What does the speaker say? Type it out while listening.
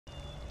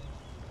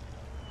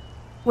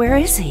Where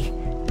is he?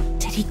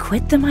 Did he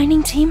quit the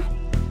mining team?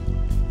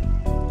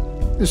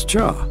 Miss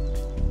Cha,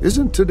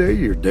 isn't today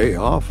your day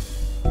off?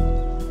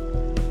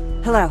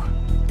 Hello.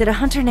 Did a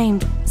hunter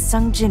named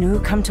Sung Jin-woo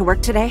come to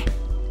work today?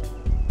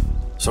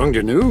 Sung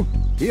Jin-woo?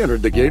 He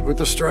entered the gate with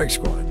the strike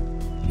squad.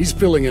 He's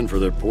filling in for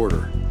their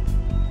porter.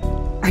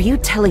 Are you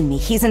telling me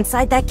he's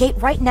inside that gate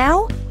right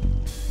now?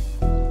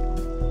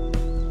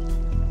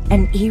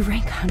 An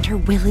E-rank hunter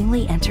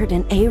willingly entered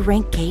an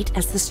A-rank gate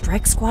as the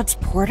strike squad's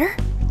porter?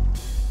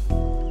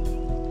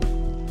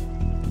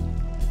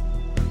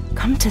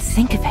 Come to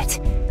think of it,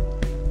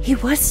 he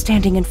was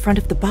standing in front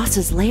of the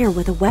boss's lair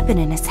with a weapon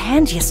in his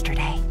hand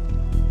yesterday.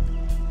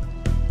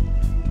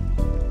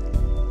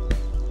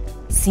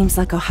 Seems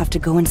like I'll have to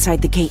go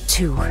inside the gate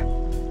too.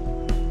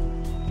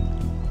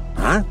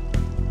 Huh?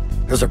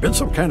 Has there been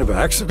some kind of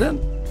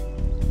accident?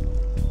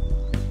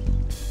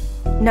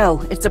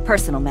 No, it's a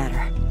personal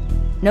matter.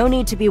 No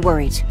need to be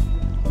worried.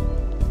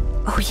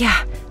 Oh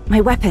yeah, my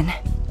weapon.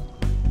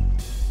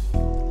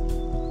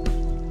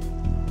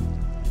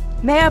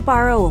 May I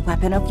borrow a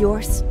weapon of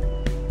yours?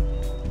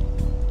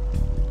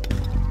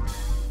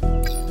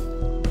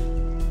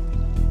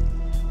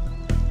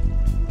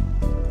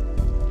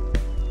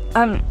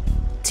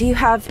 Do you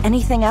have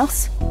anything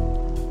else?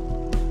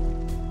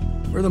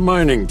 We're the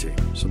mining team,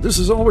 so this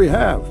is all we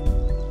have.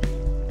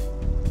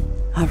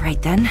 All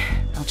right then,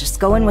 I'll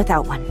just go in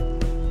without one.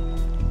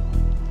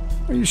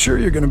 Are you sure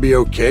you're gonna be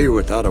okay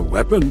without a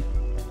weapon?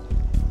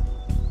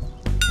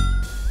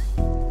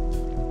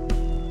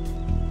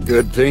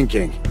 Good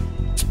thinking.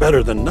 It's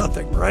better than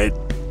nothing, right?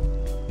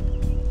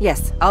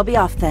 Yes, I'll be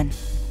off then.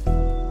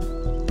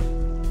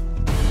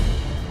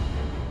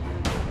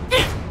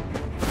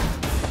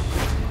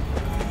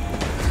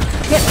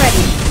 Get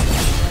ready.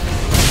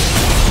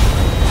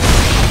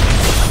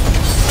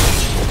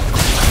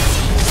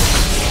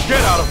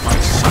 Get out of my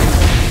sight!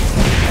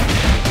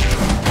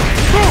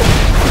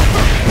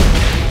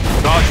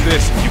 Dodge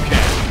this if you can.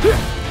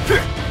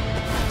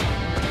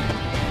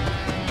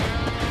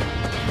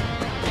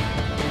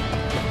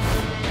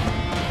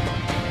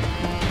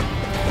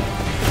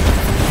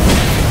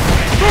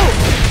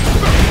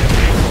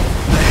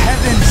 The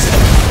heavens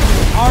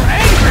are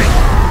angry!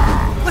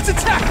 Let's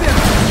attack them!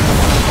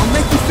 I'll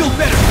make you feel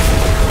better!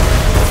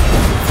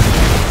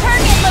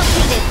 Target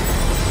located!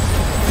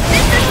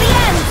 This is the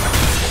end!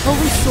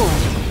 Holy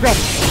sword,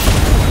 ready.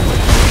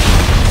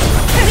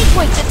 Weak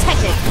point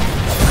detected!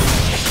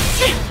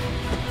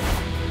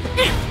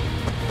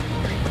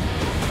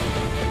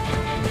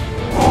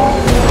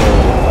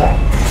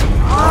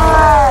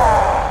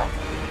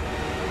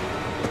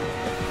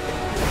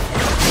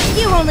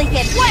 You only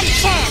get one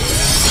chance!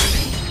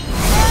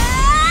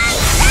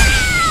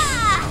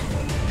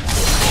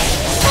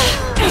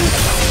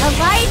 A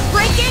light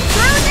breaking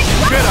through the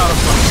glass! Get out of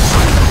my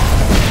sight!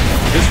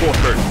 This won't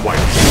hurt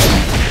quite.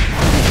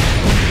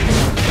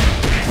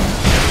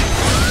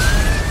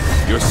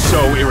 You're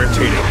so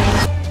irritating.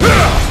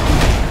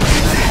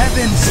 The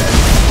heavens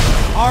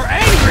are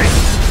angry!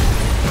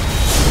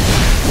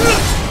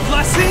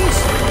 Blessings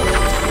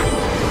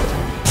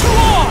to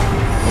all!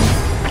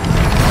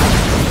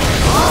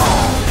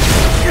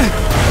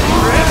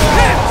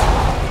 Repent!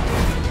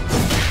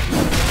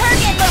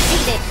 Target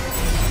located!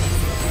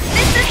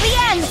 This is the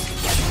end!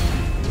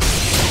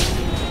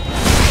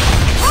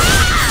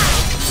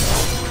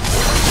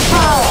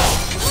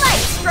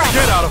 Light strike!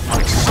 Get out of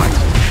my sight!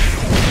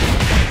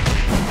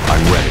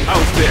 I'm ready.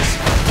 How's this?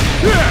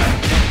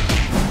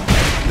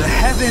 The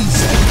heavens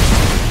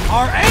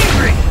are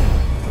angry!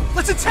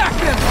 Let's attack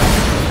them!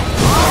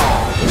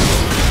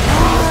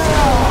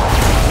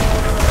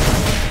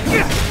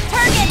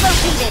 Target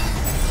located!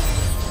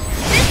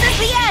 This is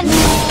the end!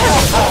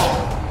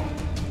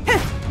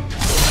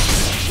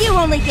 You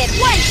only get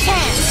one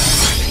chance!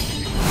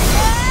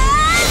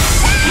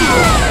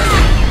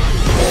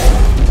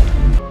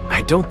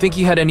 I don't think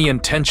he had any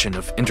intention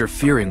of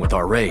interfering with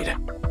our raid.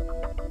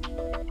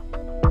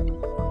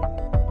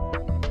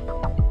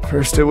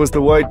 First it was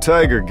the White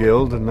Tiger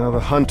Guild, and now the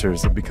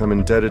Hunters have become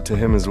indebted to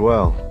him as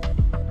well.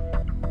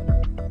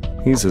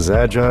 He's as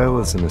agile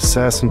as an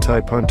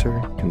assassin-type hunter,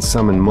 can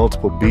summon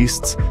multiple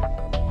beasts,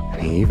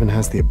 and he even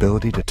has the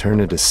ability to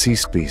turn a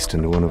deceased beast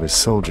into one of his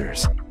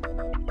soldiers.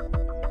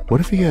 What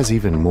if he has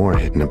even more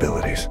hidden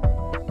abilities?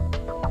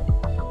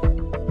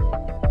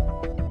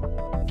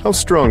 How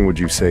strong would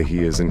you say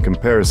he is in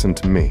comparison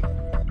to me?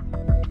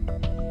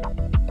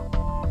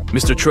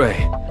 Mr.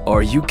 Trey,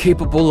 are you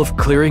capable of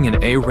clearing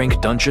an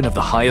A-rank dungeon of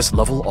the highest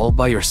level all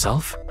by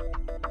yourself?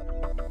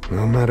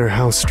 No matter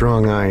how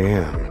strong I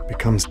am, it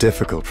becomes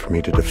difficult for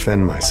me to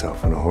defend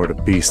myself when a horde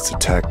of beasts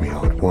attack me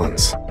all at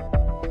once.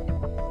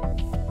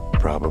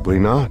 Probably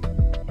not.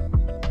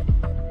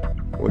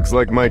 Looks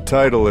like my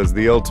title as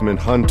the Ultimate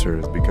Hunter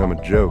has become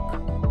a joke.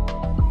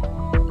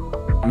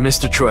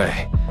 Mr.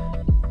 Trey,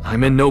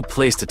 I'm in no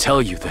place to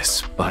tell you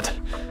this, but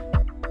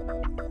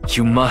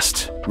you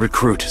must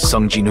recruit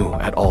Sung Jin-woo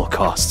at all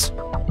costs.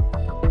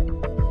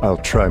 I'll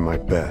try my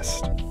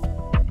best.